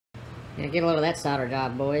Yeah, get a load of that solder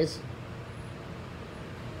job, boys.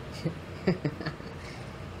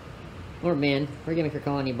 Or men. Forgive me for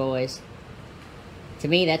calling you boys. To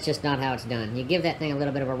me, that's just not how it's done. You give that thing a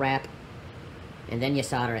little bit of a wrap, and then you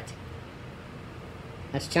solder it.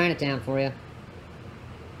 That's Chinatown for you.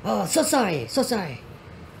 Oh, so sorry, so sorry.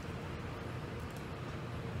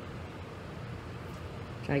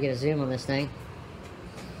 Try to get a zoom on this thing.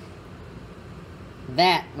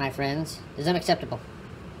 That, my friends, is unacceptable.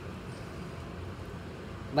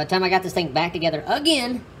 By the time I got this thing back together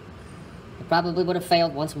again, it probably would have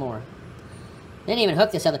failed once more. Didn't even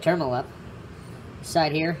hook this other terminal up. This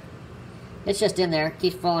side here. It's just in there.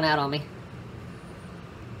 Keeps falling out on me.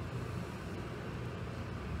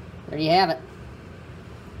 There you have it.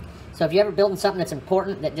 So if you're ever building something that's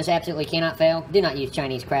important that just absolutely cannot fail, do not use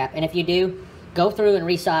Chinese crap. And if you do, go through and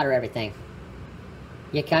resolder everything.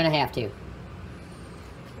 You kind of have to.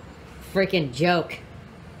 Freaking joke.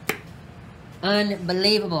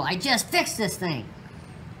 Unbelievable. I just fixed this thing.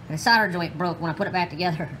 And the solder joint broke when I put it back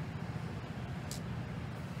together.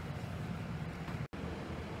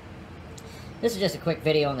 This is just a quick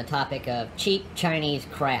video on the topic of cheap Chinese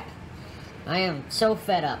crap. I am so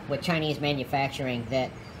fed up with Chinese manufacturing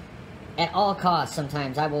that at all costs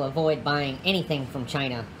sometimes I will avoid buying anything from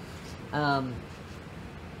China. I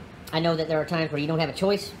know that there are times where you don't have a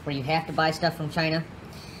choice, where you have to buy stuff from China.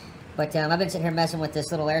 But I've been sitting here messing with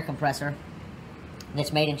this little air compressor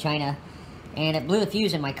that's made in China, and it blew the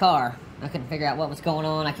fuse in my car. I couldn't figure out what was going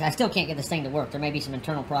on. I still can't get this thing to work. There may be some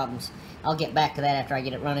internal problems. I'll get back to that after I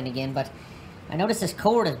get it running again, but I noticed this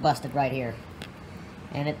cord is busted right here.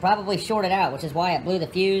 And it probably shorted out, which is why it blew the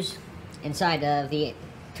fuse inside the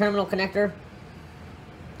terminal connector.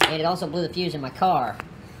 And it also blew the fuse in my car.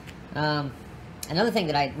 Another thing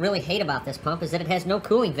that I really hate about this pump is that it has no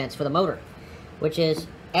cooling vents for the motor, which is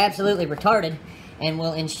absolutely retarded and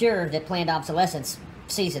will ensure that planned obsolescence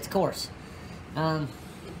sees its course.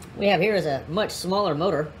 We have here is a much smaller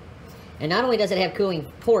motor, and not only does it have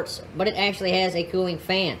cooling ports, but it actually has a cooling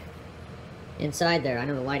fan inside there. I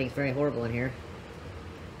know the lighting's very horrible in here.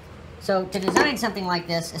 So to design something like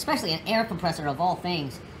this, especially an air compressor of all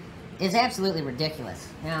things, is absolutely ridiculous.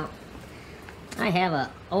 Now, I have an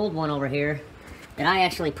old one over here that I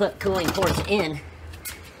actually put cooling ports in.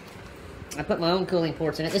 I put my own cooling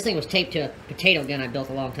ports in it. This thing was taped to a potato gun I built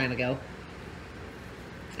a long time ago.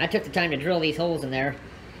 I took the time to drill these holes in there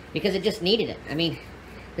because it just needed it. I mean,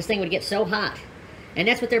 this thing would get so hot. And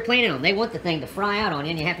that's what they're planning on. They want the thing to fry out on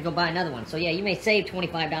you and you have to go buy another one. So yeah, you may save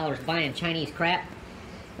 $25 buying Chinese crap.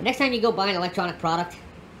 But next time you go buy an electronic product,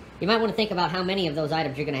 you might want to think about how many of those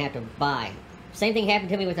items you're going to have to buy. Same thing happened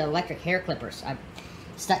to me with the electric hair clippers.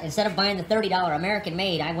 Instead of buying the $30 American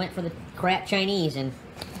made, I went for the crap Chinese, and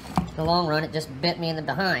in the long run, it just bit me in the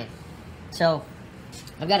behind. So,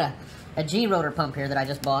 I've got a G-rotor pump here that I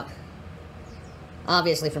just bought,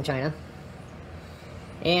 obviously from China.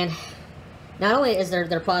 And not only is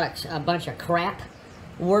their product a bunch of crap,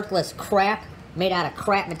 worthless crap, made out of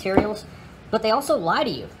crap materials, but they also lie to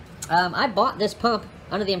you. I bought this pump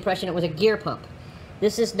under the impression it was a gear pump.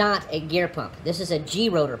 This is not a gear pump. This is a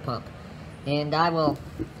G-rotor pump. And I will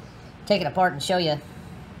take it apart and show you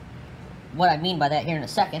what I mean by that here in a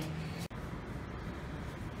second.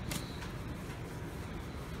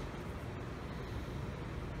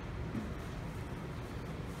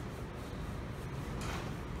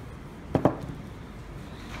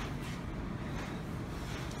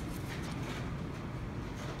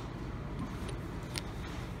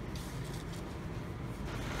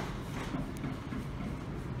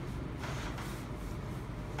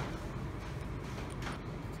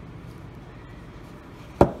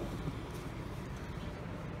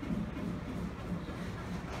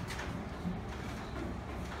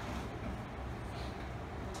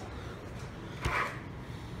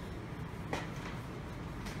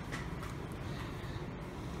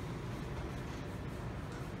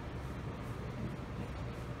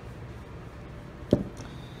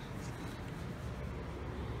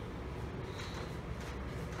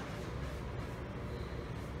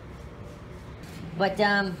 But,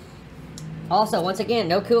 also, once again,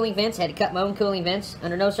 no cooling vents. Had to cut my own cooling vents.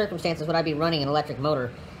 Under no circumstances would I be running an electric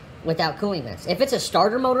motor without cooling vents. If it's a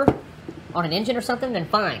starter motor on an engine or something, then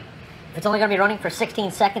fine. If it's only going to be running for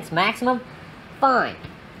 16 seconds maximum, fine.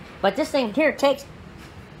 But this thing here takes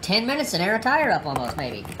 10 minutes to air a tire up almost,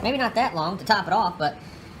 maybe. Maybe not that long to top it off, but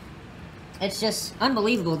it's just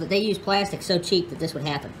unbelievable that they use plastic so cheap that this would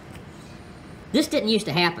happen. This didn't used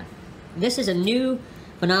to happen. This is a new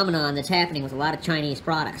phenomenon that's happening with a lot of Chinese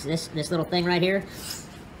products. This little thing right here,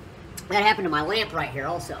 that happened to my lamp right here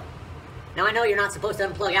also. Now I know you're not supposed to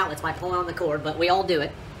unplug outlets by pulling on the cord, but we all do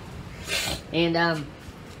it. And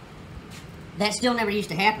that still never used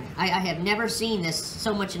to happen. I have never seen this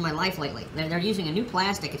so much in my life lately. They're using a new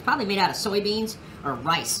plastic. It's probably made out of soybeans or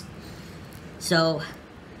rice. So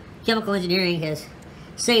chemical engineering has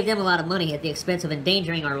saved them a lot of money at the expense of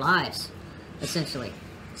endangering our lives, essentially.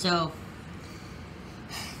 So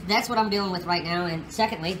that's what I'm dealing with right now. And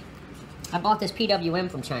secondly, I bought this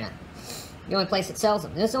PWM from China. The only place that sells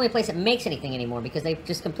them. And it's the only place that makes anything anymore, because they've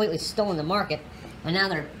just completely stolen the market, and now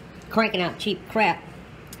they're cranking out cheap crap.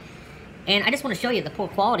 And I just want to show you the poor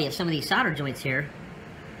quality of some of these solder joints here.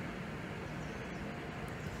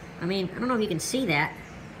 I mean, I don't know if you can see that.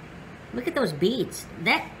 Look at those beads.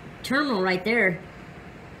 That terminal right there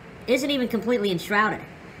isn't even completely enshrouded.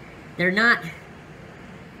 They're not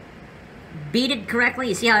beaded correctly.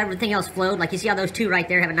 You see how everything else flowed? Like, you see how those two right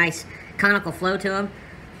there have a nice conical flow to them?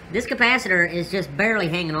 This capacitor is just barely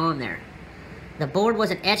hanging on there. The board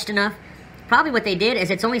wasn't etched enough. Probably what they did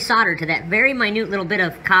is it's only soldered to that very minute little bit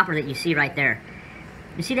of copper that you see right there.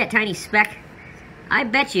 You see that tiny speck? I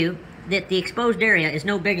bet you that the exposed area is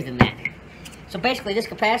no bigger than that. So basically this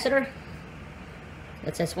capacitor,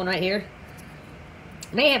 that's this one right here,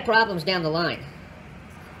 may have problems down the line.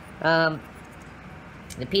 The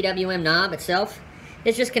PWM knob itself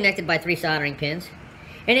is just connected by 3 soldering pins.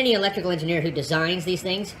 And any electrical engineer who designs these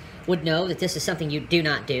things would know that this is something you do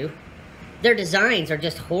not do. Their designs are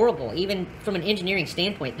just horrible, even from an engineering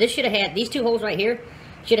standpoint. This should have had, these 2 holes right here,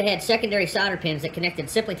 should have had secondary solder pins that connected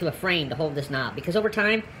simply to a frame to hold this knob. Because over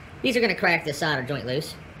time, these are going to crack this solder joint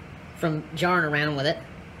loose from jarring around with it.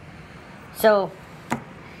 So,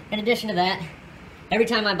 in addition to that, every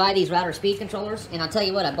time I buy these router speed controllers, and I'll tell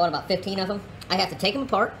you what, I bought about 15 of them, I have to take them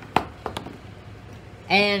apart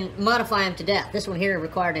and modify them to death. This one here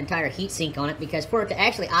required an entire heat sink on it, because for it to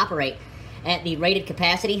actually operate at the rated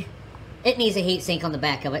capacity, it needs a heat sink on the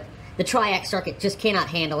back of it. The triac circuit just cannot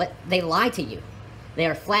handle it. They lie to you. They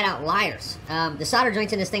are flat out liars. The solder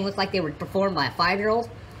joints in this thing look like they were performed by a 5-year-old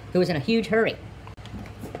who was in a huge hurry.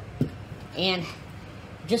 And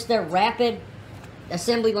just their rapid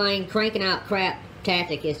assembly line cranking out crap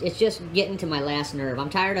tactic it's just getting to my last nerve. I'm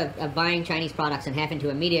tired of buying Chinese products and having to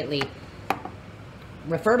immediately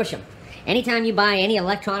refurbish them. Anytime you buy any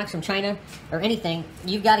electronics from China or anything,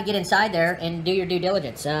 you've got to get inside there and do your due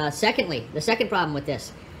diligence. Secondly, the second problem with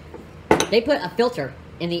this, they put a filter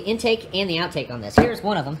in the intake and the outtake on this. Here's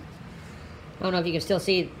one of them. I don't know if you can still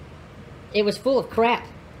see. It was full of crap.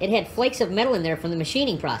 It had flakes of metal in there from the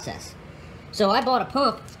machining process. So I bought a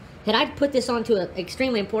pump. Had I put this onto an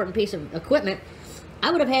extremely important piece of equipment,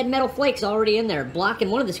 I would have had metal flakes already in there,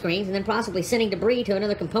 blocking one of the screens and then possibly sending debris to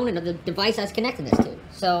another component of the device I was connecting this to.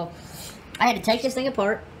 So I had to take this thing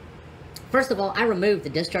apart. First of all, I removed the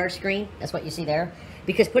discharge screen. That's what you see there.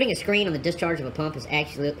 Because putting a screen on the discharge of a pump is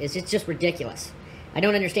it's just ridiculous. I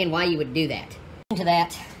don't understand why you would do that. To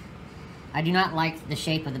that, I do not like the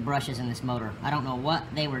shape of the brushes in this motor. I don't know what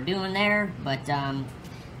they were doing there, but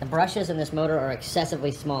the brushes in this motor are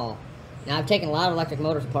excessively small. Now, I've taken a lot of electric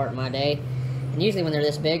motors apart in my day, and usually when they're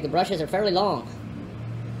this big, the brushes are fairly long.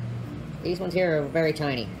 These ones here are very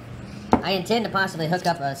tiny. I intend to possibly hook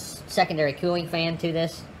up a secondary cooling fan to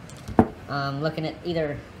this. Looking at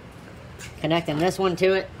either connecting this one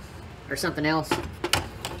to it or something else.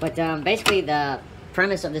 But basically the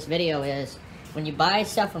premise of this video is when you buy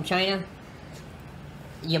stuff from China,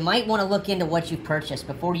 you might want to look into what you've purchased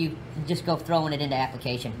before you just go throwing it into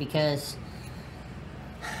application, because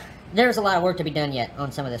there's a lot of work to be done yet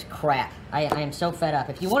on some of this crap. I am so fed up.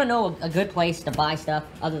 If you want to know a good place to buy stuff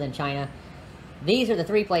other than China, these are the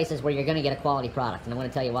 3 places where you're going to get a quality product, and I'm going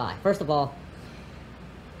to tell you why. First of all,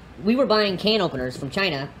 we were buying can openers from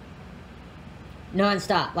China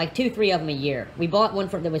non-stop, like 2-3 of them a year. We bought one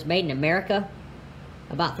that was made in America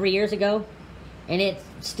about 3 years ago, and it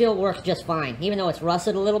still works just fine. Even though it's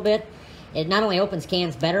rusted a little bit, it not only opens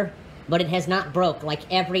cans better, but it has not broke like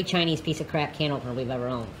every Chinese piece of crap can opener we've ever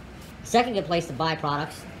owned. Second good place to buy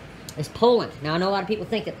products is Poland. Now, I know a lot of people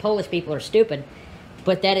think that Polish people are stupid,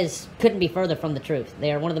 but that couldn't be further from the truth.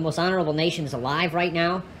 They are one of the most honorable nations alive right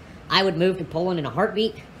now. I would move to Poland in a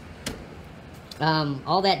heartbeat.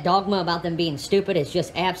 All that dogma about them being stupid is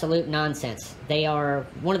just absolute nonsense. They are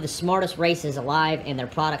one of the smartest races alive, and their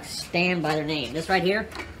products stand by their name. This right here,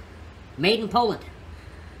 made in Poland.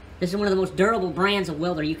 This is one of the most durable brands of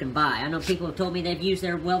welder you can buy. I know people have told me they've used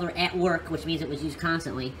their welder at work, which means it was used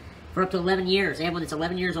constantly, for up to 11 years. They have one that's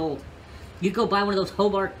 11 years old. You go buy one of those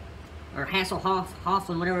Hobart or Hasselhoff,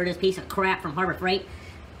 whatever it is, piece of crap from Harbor Freight,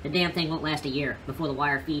 the damn thing won't last a year before the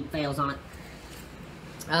wire feed fails on it.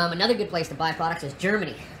 Another good place to buy products is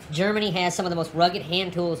Germany. Germany has some of the most rugged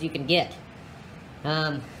hand tools you can get.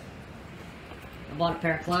 I bought a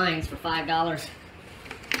pair of Kleins for $5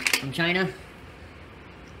 from China.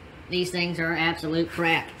 These things are absolute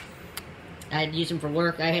crap. I had to use them for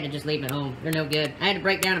work. I had to just leave them at home. They're no good. I had to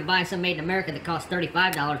break down and buy some made in America that cost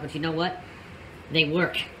 $35, but you know what? They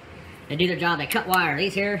work. They do their job. They cut wire.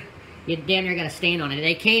 These here, you damn near got to stand on it.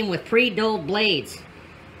 They came with pre-dulled blades.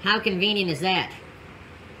 How convenient is that?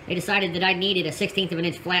 They decided that I needed a 1/16 of an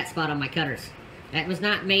inch flat spot on my cutters. That was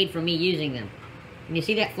not made for me using them. And you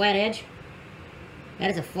see that flat edge? That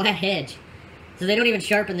is a flat edge. So they don't even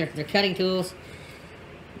sharpen their cutting tools.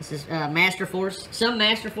 This is Master Force. Some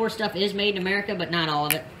Master Force stuff is made in America, but not all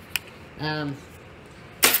of it.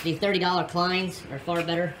 The $30 Kleins are far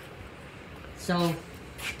better. So,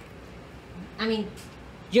 I mean,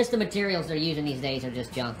 just the materials they're using these days are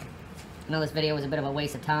just junk. I know this video was a bit of a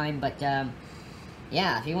waste of time, but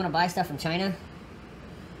yeah, if you want to buy stuff from China,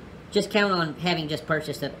 just count on having just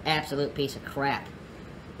purchased an absolute piece of crap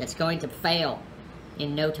that's going to fail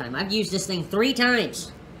in no time. I've used this thing 3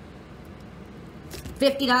 times.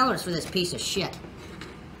 $50 for this piece of shit.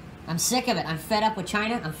 I'm sick of it. I'm fed up with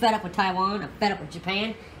China. I'm fed up with Taiwan. I'm fed up with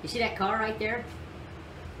Japan. You see that car right there?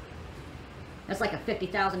 That's like a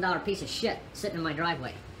 $50,000 piece of shit sitting in my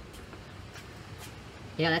driveway.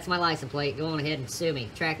 Yeah, that's my license plate. Go on ahead and sue me.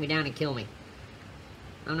 Track me down and kill me.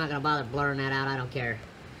 I'm not going to bother blurring that out. I don't care.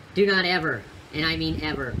 Do not ever, and I mean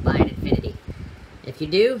ever, buy an Infiniti. If you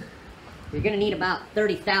do, you're going to need about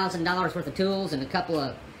 $30,000 worth of tools and a couple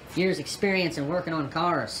of years experience in working on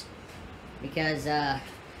cars, because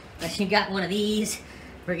unless you got one of these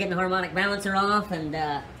for getting the harmonic balancer off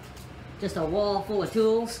and just a wall full of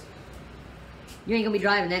tools, you ain't gonna be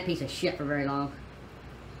driving that piece of shit for very long.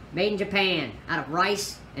 Made in Japan, out of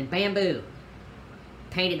rice and bamboo,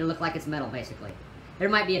 painted to look like it's metal, basically. There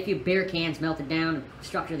might be a few beer cans melted down to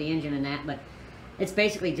structure the engine and that, but it's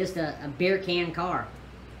basically just a beer can car.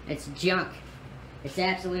 It's junk. It's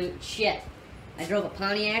absolute shit. I drove a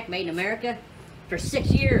Pontiac made in America for 6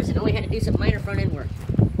 years and only had to do some minor front end work.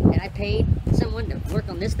 And I paid someone to work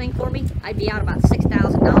on this thing for me, I'd be out about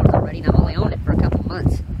 $6,000 already, and I've only owned it for a couple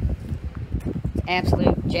months. It's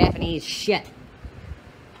absolute Japanese shit.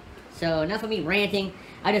 So enough of me ranting.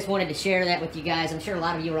 I just wanted to share that with you guys. I'm sure a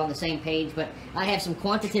lot of you are on the same page, but I have some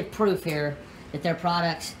quantitative proof here that their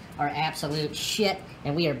products are absolute shit,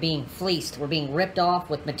 and we are being fleeced. We're being ripped off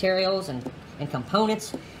with materials and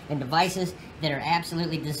components and devices that are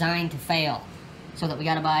absolutely designed to fail, so that we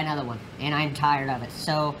got to buy another one, and I'm tired of it.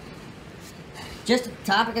 So, just a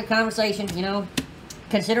topic of conversation, you know,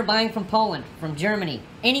 consider buying from Poland, from Germany,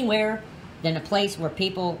 anywhere than a place where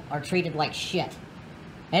people are treated like shit.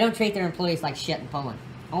 They don't treat their employees like shit in Poland.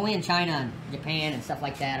 Only in China and Japan and stuff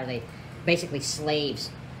like that are they basically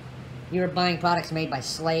slaves. You're buying products made by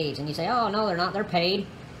slaves, and you say, oh, no, they're not, they're paid.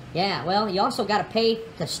 Yeah, well, you also got to pay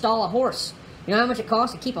to stall a horse. You know how much it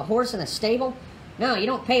costs to keep a horse in a stable? No, you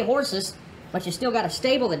don't pay horses, but you still got to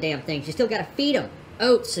stable the damn things. You still got to feed them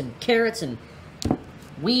oats and carrots and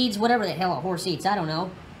weeds, whatever the hell a horse eats, I don't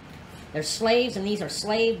know. They're slaves, and these are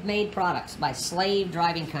slave-made products by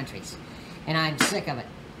slave-driving countries. And I'm sick of it.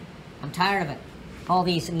 I'm tired of it. All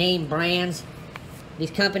these name brands,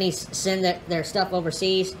 these companies send their stuff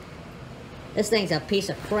overseas. This thing's a piece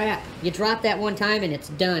of crap. You drop that one time and it's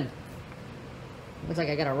done. Looks like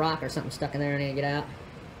I got a rock or something stuck in there and I need to get out.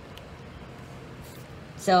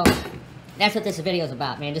 So, that's what this video is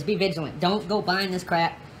about, man. Just be vigilant. Don't go buying this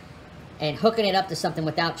crap and hooking it up to something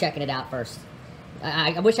without checking it out first.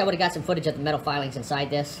 I wish I would have got some footage of the metal filings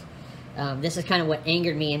inside this. This is kind of what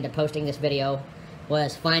angered me into posting this video,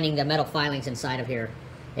 was finding the metal filings inside of here.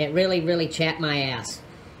 It really, really chapped my ass.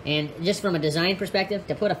 And just from a design perspective,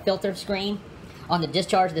 to put a filter screen on the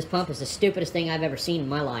discharge of this pump is the stupidest thing I've ever seen in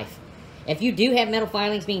my life. If you do have metal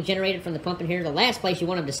filings being generated from the pump in here, the last place you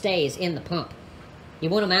want them to stay is in the pump. You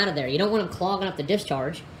want them out of there. You don't want them clogging up the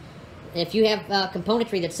discharge. If you have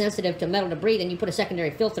componentry that's sensitive to metal debris, then you put a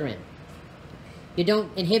secondary filter in. You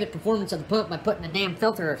don't inhibit performance of the pump by putting a damn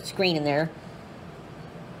filter screen in there.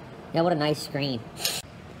 Yeah, what a nice screen.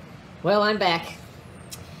 Well, I'm back.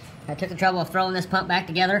 I took the trouble of throwing this pump back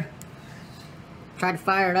together. Tried to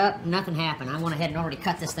fire it up, nothing happened. I went ahead and already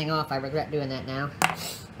cut this thing off. I regret doing that now.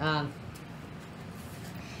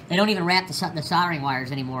 They don't even wrap the soldering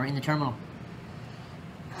wires anymore in the terminal.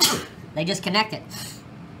 They just connect it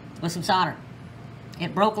with some solder.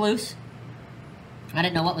 It broke loose. I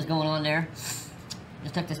didn't know what was going on there.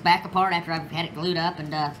 Just took this back apart after I had it glued up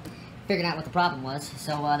and figured out what the problem was.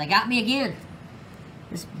 So they got me again.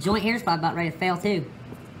 This joint here is probably about ready to fail too.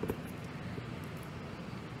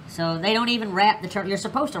 So they don't even wrap the terminal. You're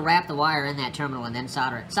supposed to wrap the wire in that terminal and then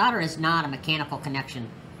solder it. Solder is not a mechanical connection.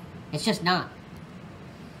 It's just not.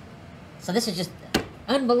 So this is just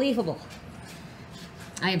Unbelievable.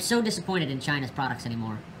 I am so disappointed in China's products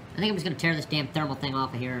anymore. I think I'm just going to tear this damn thermal thing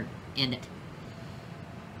off of here and end it.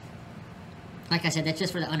 Like I said, that's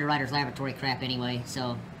just for the Underwriters Laboratory crap anyway,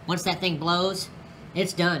 so once that thing blows,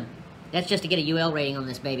 it's done. That's just to get a UL rating on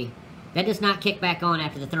this baby. That does not kick back on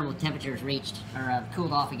after the thermal temperature is reached, or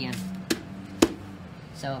cooled off again.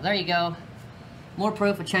 So, there you go. More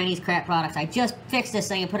proof of Chinese crap products. I just fixed this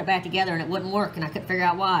thing and put it back together and it wouldn't work, and I couldn't figure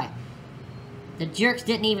out why. The jerks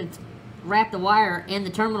didn't even wrap the wire in the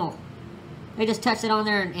terminal. They just touched it on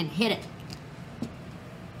there and hit it.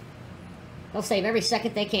 They'll save every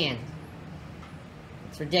second they can.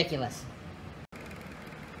 It's ridiculous.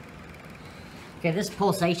 Okay, this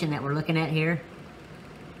pulsation that we're looking at here,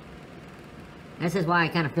 this is why I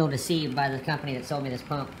kind of feel deceived by the company that sold me this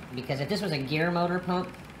pump. Because if this was a gear motor pump,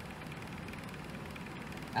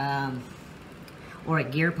 or a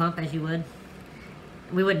gear pump as you would,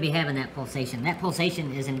 we wouldn't be having that pulsation. That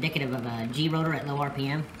pulsation is indicative of a G rotor at low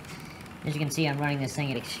RPM. As you can see, I'm running this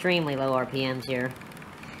thing at extremely low RPMs here.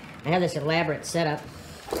 I have this elaborate setup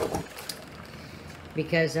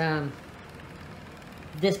because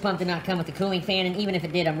this pump did not come with a cooling fan, and even if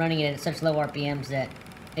it did, I'm running it at such low RPMs that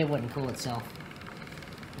it wouldn't cool itself.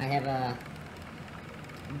 I have a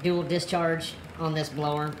dual discharge on this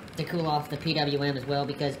blower to cool off the PWM as well,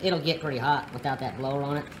 because it'll get pretty hot without that blower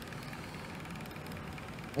on it.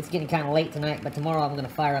 It's getting kind of late tonight, but tomorrow I'm going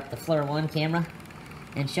to fire up the FLIR 1 camera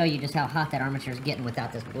and show you just how hot that armature is getting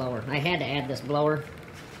without this blower. I had to add this blower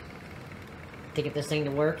to get this thing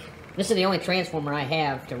to work. This is the only transformer I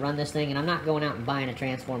have to run this thing, and I'm not going out and buying a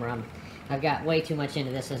transformer. I've got way too much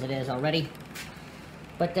into this as it is already.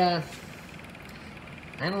 But I'm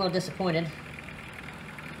a little disappointed.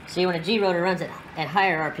 See, when a G-rotor runs at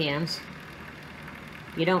higher RPMs,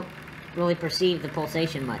 you don't really perceive the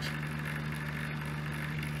pulsation much.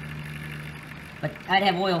 But I'd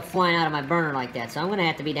have oil flying out of my burner like that, so I'm going to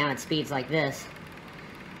have to be down at speeds like this.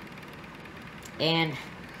 And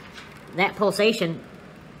that pulsation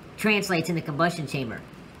translates in the combustion chamber.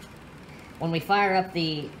 When we fire up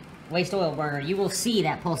the waste oil burner, you will see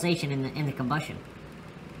that pulsation in the combustion.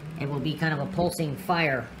 It will be kind of a pulsing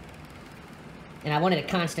fire. And I wanted a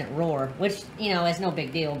constant roar, which, you know, is no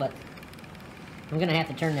big deal, but I'm going to have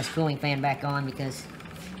to turn this cooling fan back on because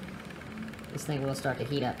this thing will start to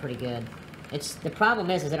heat up pretty good. The problem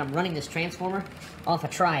is that I'm running this transformer off a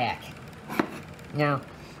triac. Now,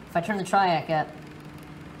 if I turn the triac up,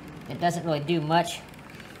 it doesn't really do much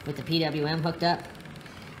with the PWM hooked up,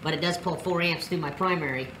 but it does pull 4 amps through my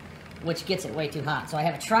primary, which gets it way too hot. So I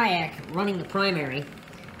have a triac running the primary,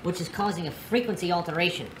 which is causing a frequency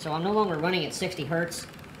alteration. So I'm no longer running at 60 hertz,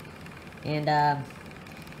 and I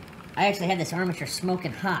actually had this armature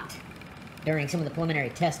smoking hot during some of the preliminary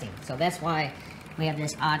testing. So that's why we have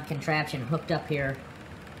this odd contraption hooked up here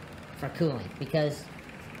for cooling, because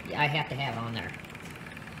I have to have it on there.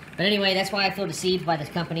 But anyway, that's why I feel deceived by this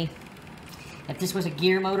company. If this was a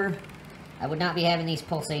gear motor, I would not be having these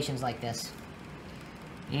pulsations like this.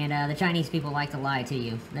 And the Chinese people like to lie to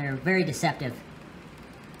you. They're very deceptive.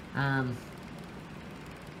 I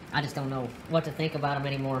just don't know what to think about them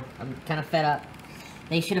anymore. I'm kind of fed up.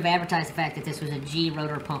 They should have advertised the fact that this was a G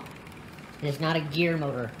rotor pump. It is not a gear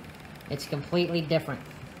motor. It's completely different.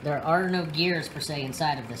 There are no gears per se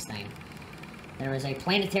inside of this thing. There is a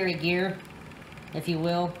planetary gear, if you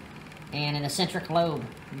will, and an eccentric lobe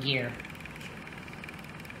gear.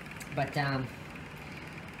 But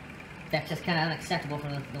that's just kind of unacceptable for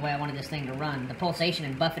the way I wanted this thing to run. The pulsation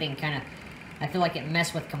and buffeting kind of, I feel like it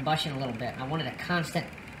messed with combustion a little bit. I wanted a constant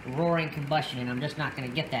roaring combustion, and I'm just not going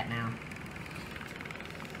to get that now.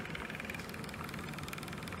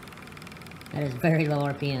 That is very low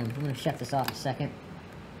RPM. I'm going to shut this off a second.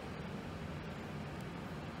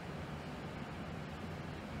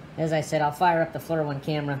 As I said, I'll fire up the FLIR 1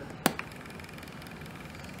 camera,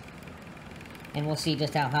 and we'll see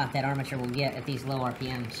just how hot that armature will get at these low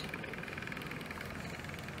RPMs.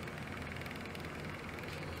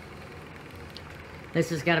 This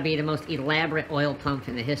has got to be the most elaborate oil pump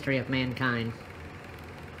in the history of mankind.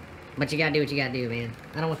 But you got to do what you got to do, man.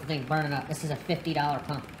 I don't want the thing burning up. This is a $50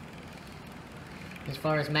 pump. As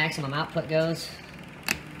far as maximum output goes,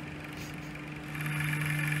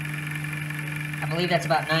 I believe that's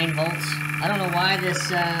about 9 volts. I don't know why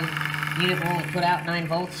this unit will only put out 9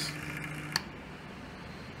 volts.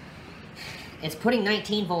 It's putting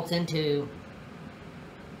 19 volts into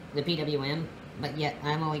the PWM, but yet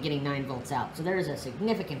I'm only getting 9 volts out. So there is a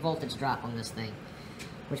significant voltage drop on this thing,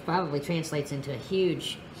 which probably translates into a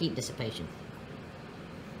huge heat dissipation.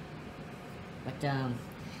 But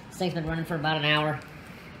this thing's been running for about an hour.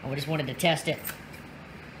 I just wanted to test it,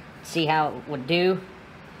 see how it would do.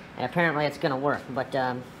 and apparently it's going to work. But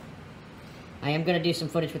I am going to do some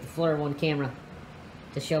footage with the Flare 1 camera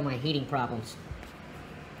to show my heating problems.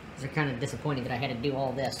 They're kind of disappointing that I had to do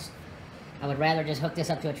all this. I would rather just hook this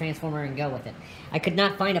up to a transformer and go with it. I could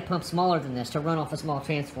not find a pump smaller than this to run off a small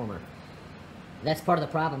transformer. That's part of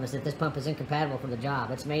the problem, is that this pump is incompatible for the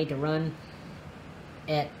job. It's made to run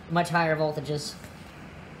at much higher voltages,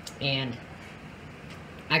 and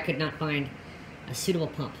I could not find a suitable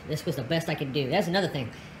pump. This was the best I could do. That's another thing.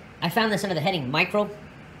 I found this under the heading micro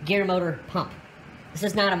gear motor pump. This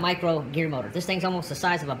is not a micro gear motor. This thing's almost the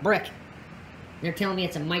size of a brick. They're telling me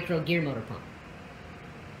it's a micro gear motor pump.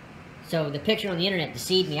 So the picture on the internet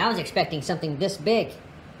deceived me. I was expecting something this big.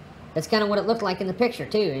 That's kind of what it looked like in the picture,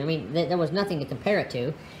 too. I mean, there was nothing to compare it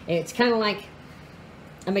to. It's kind of like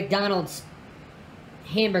a McDonald's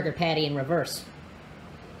hamburger patty in reverse.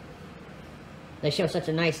 They show such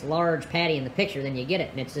a nice, large patty in the picture, then you get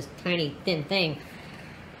it, and it's this tiny, thin thing.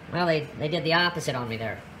 Well, they did the opposite on me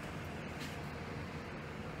there.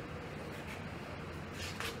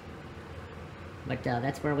 But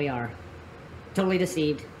that's where we are. Totally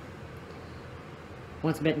deceived.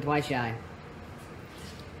 Once bitten, twice shy.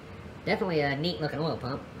 Definitely a neat looking oil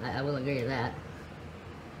pump. I will agree with that.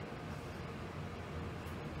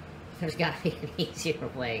 There's got to be an easier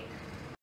way.